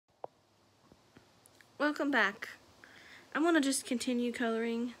Welcome back. I'm gonna just continue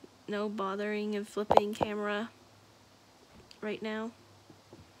coloring. No bothering of flipping camera right now.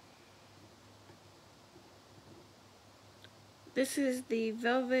 This is the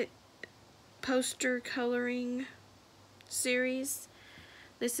Velvet Poster Coloring series.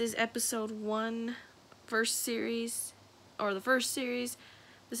 This is episode 1, first series, or the first series.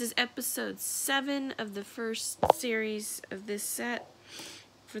 This is episode 7 of the first series of this set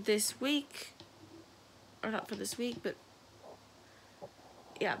for this week. Or not for this week, but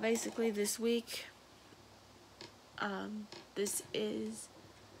yeah, basically this week. This is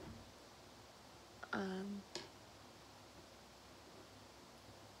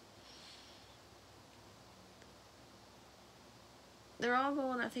they're all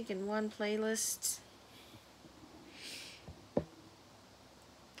going, I think, in one playlist.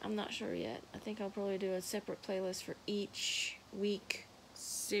 I'm not sure yet. I think I'll probably do a separate playlist for each week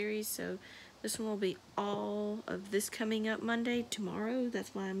series. So this one will be all of this coming up Monday, tomorrow.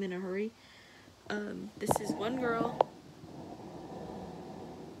 That's why I'm in a hurry. This is one girl.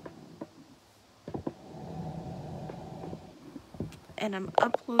 And I'm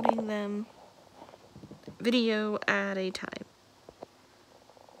uploading them video at a time.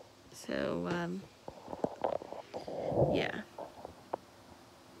 So, yeah.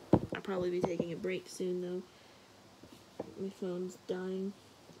 I'll probably be taking a break soon, though. My phone's dying,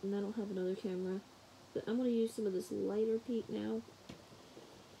 and I don't have another camera. But I'm going to use some of this lighter pink now.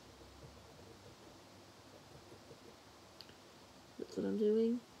 That's what I'm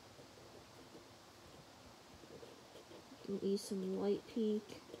doing. I'm going to use some light pink.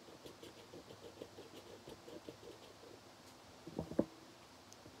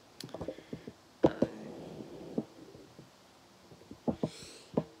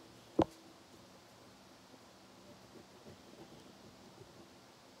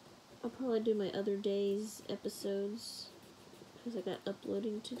 I'll probably do my other days episodes because I got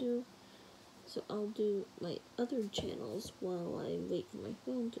uploading to do. So I'll do my other channels while I wait for my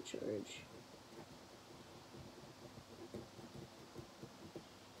phone to charge.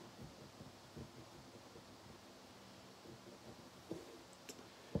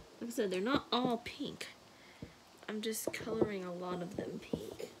 Like I said, they're not all pink. I'm just coloring a lot of them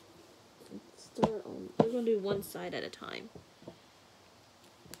pink. We're going to do one side at a time.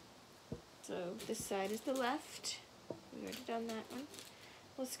 So this side is the left. We've already done that one.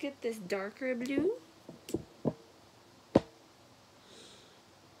 Let's get this darker blue.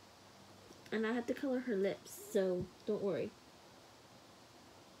 And I have to color her lips, so don't worry.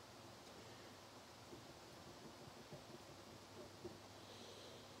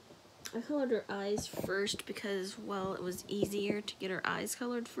 I colored her eyes first because, well, it was easier to get her eyes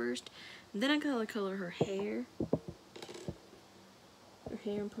colored first. And then I color her hair. Her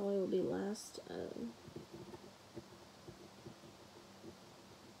hair probably will be last.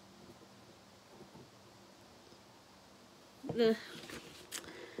 The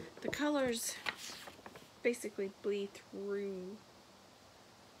colors basically bleed through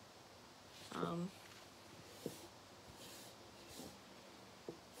on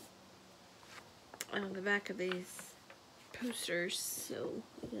the back of these posters, so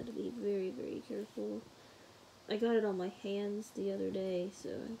you gotta be very, very careful. I got it on my hands the other day, so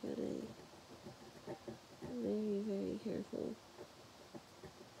I gotta very, very careful.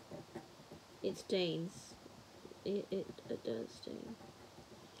 It stains. It does stain.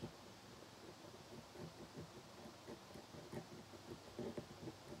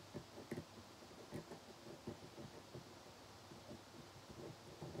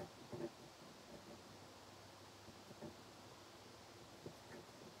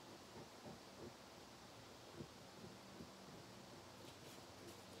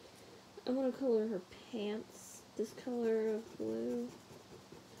 I'm gonna color her pants this color of blue.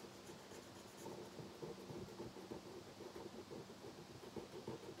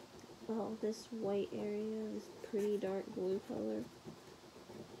 Oh, this white area is pretty dark blue color.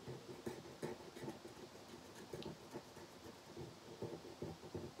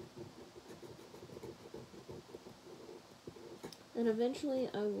 And eventually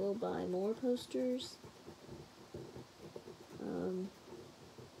I will buy more posters.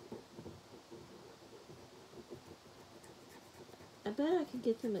 I bet I could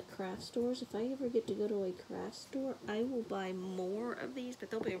get them at craft stores. If I ever get to go to a craft store, I will buy more of these,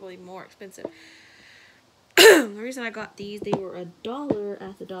 but they'll be really more expensive. The reason I got these, they were $1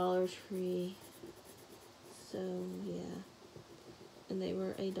 at the Dollar Tree. So, yeah. And they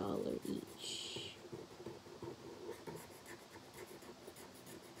were $1 each.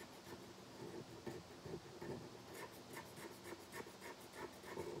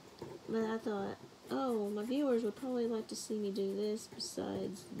 But I thought oh, my viewers would probably like to see me do this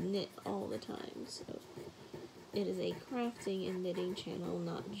besides knit all the time. So it is a crafting and knitting channel,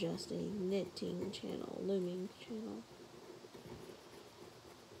 not just a knitting channel, looming channel.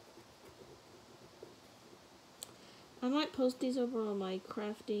 I might post these over on my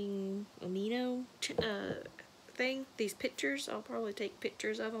crafting amino thing, these pictures. I'll probably take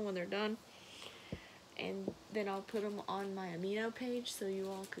pictures of them when they're done. And then I'll put them on my amino page so you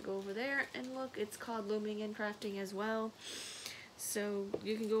all could go over there and look. It's called Looming and Crafting as well. So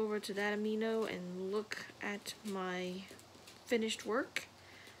you can go over to that amino and look at my finished work.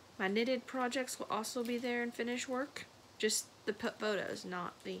 My knitted projects will also be there in finished work. Just the photos,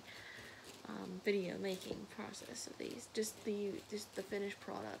 not the video making process of these. Just the finished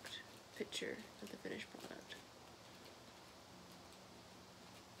product picture of the finished product.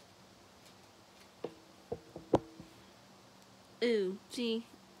 Ooh, see,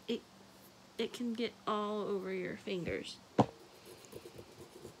 it can get all over your fingers.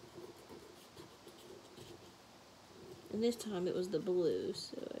 And this time it was the blue,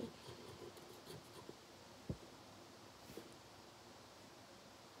 so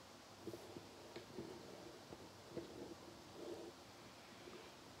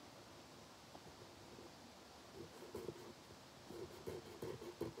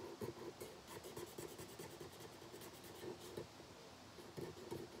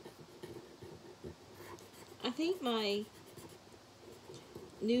I think my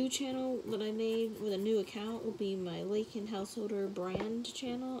new channel that I made with a new account will be my Lakin Householder brand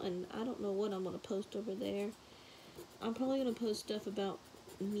channel, and I don't know what I'm going to post over there. I'm probably going to post stuff about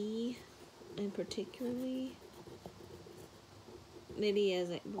me, and particularly maybe as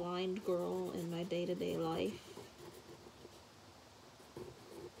a blind girl in my day-to-day life.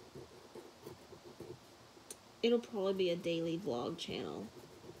 It'll probably be a daily vlog channel.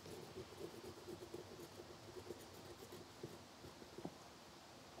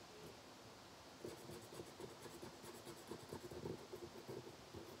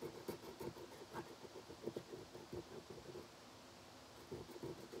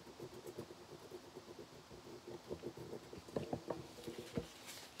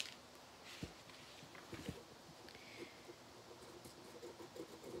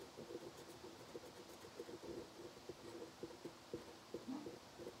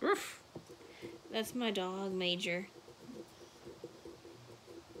 Ruff. That's my dog, Major.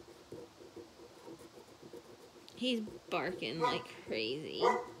 He's barking like crazy.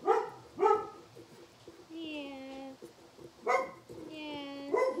 Yes.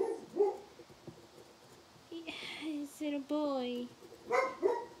 Yes. Yes, little boy.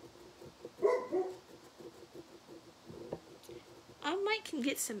 I might can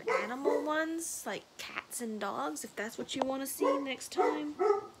get some animal ones, like cats and dogs, if that's what you want to see next time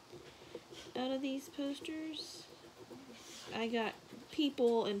out of these posters. I got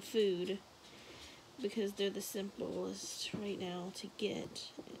people and food because they're the simplest right now to get.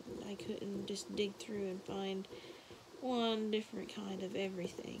 And I couldn't just dig through and find one different kind of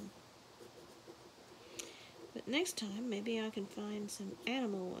everything. But next time, maybe I can find some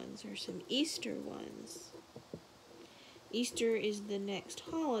animal ones or some Easter ones. Easter is the next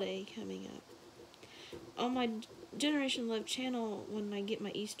holiday coming up. On my Generation Love channel, when I get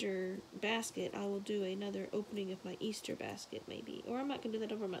my Easter basket, I will do another opening of my Easter basket, maybe. Or I might can do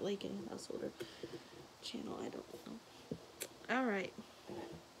that over my Lakin Householder channel, I don't know. Alright.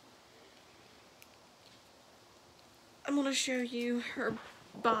 I'm going to show you her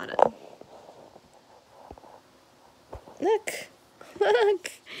bottom. Look!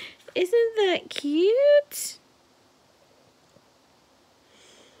 Look! Isn't that cute?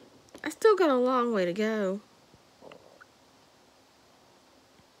 I still got a long way to go.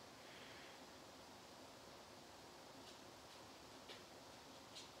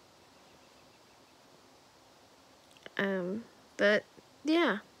 But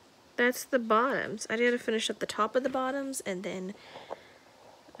yeah, that's the bottoms. I gotta finish up the top of the bottoms, and then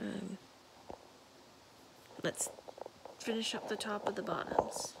let's finish up the top of the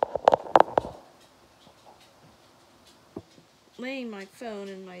bottoms. Laying my phone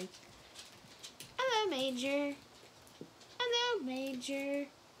in my... Hello, Major. Hello, Major.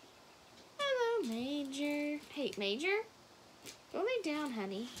 Hello, Major. Hey, Major. Go lay down,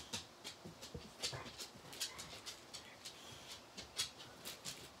 honey.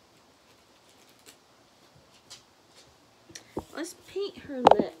 Let's paint her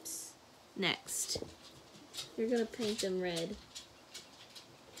lips next. You're gonna paint them red.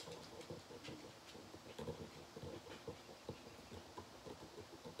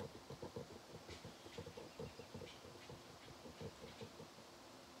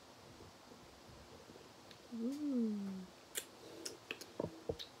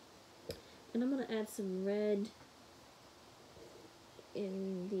 to add some red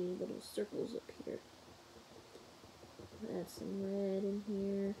in the little circles up here. Add some red in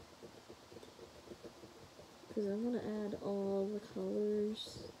here because I want to add all the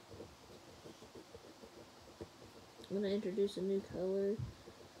colors. I'm going to introduce a new color.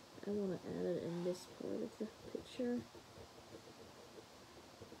 I want to add it in this part of the picture.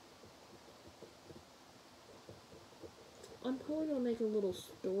 I'm probably going to make a little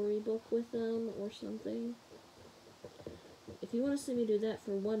storybook with them or something. If you want to see me do that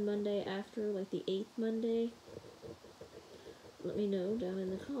for one Monday after, like the 8th Monday, let me know down in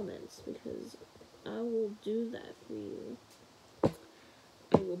the comments, because I will do that for you.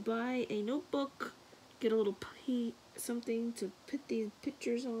 I will buy a notebook, get a little something to put these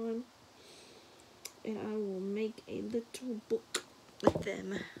pictures on, and I will make a little book with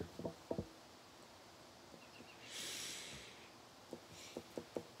them.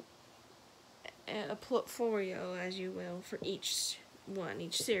 A portfolio, as you will, for each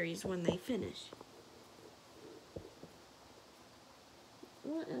series when they finish. I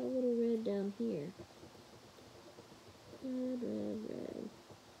want to add a little red down here. Red, red, red.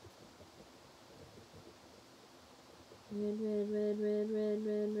 Red, red, red, red, red,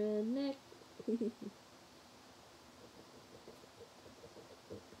 red, red, neck.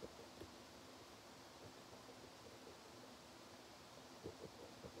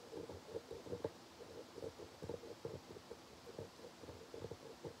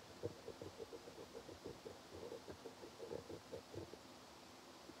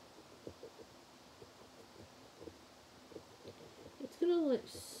 It's gonna look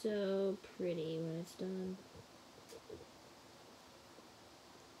so pretty when it's done.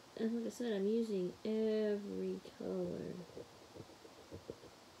 And like I said, I'm using every color.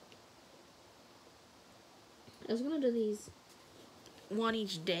 I was gonna do these one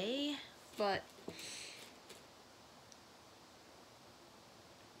each day, but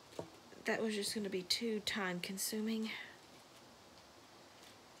that was just gonna be too time consuming.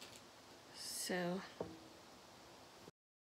 So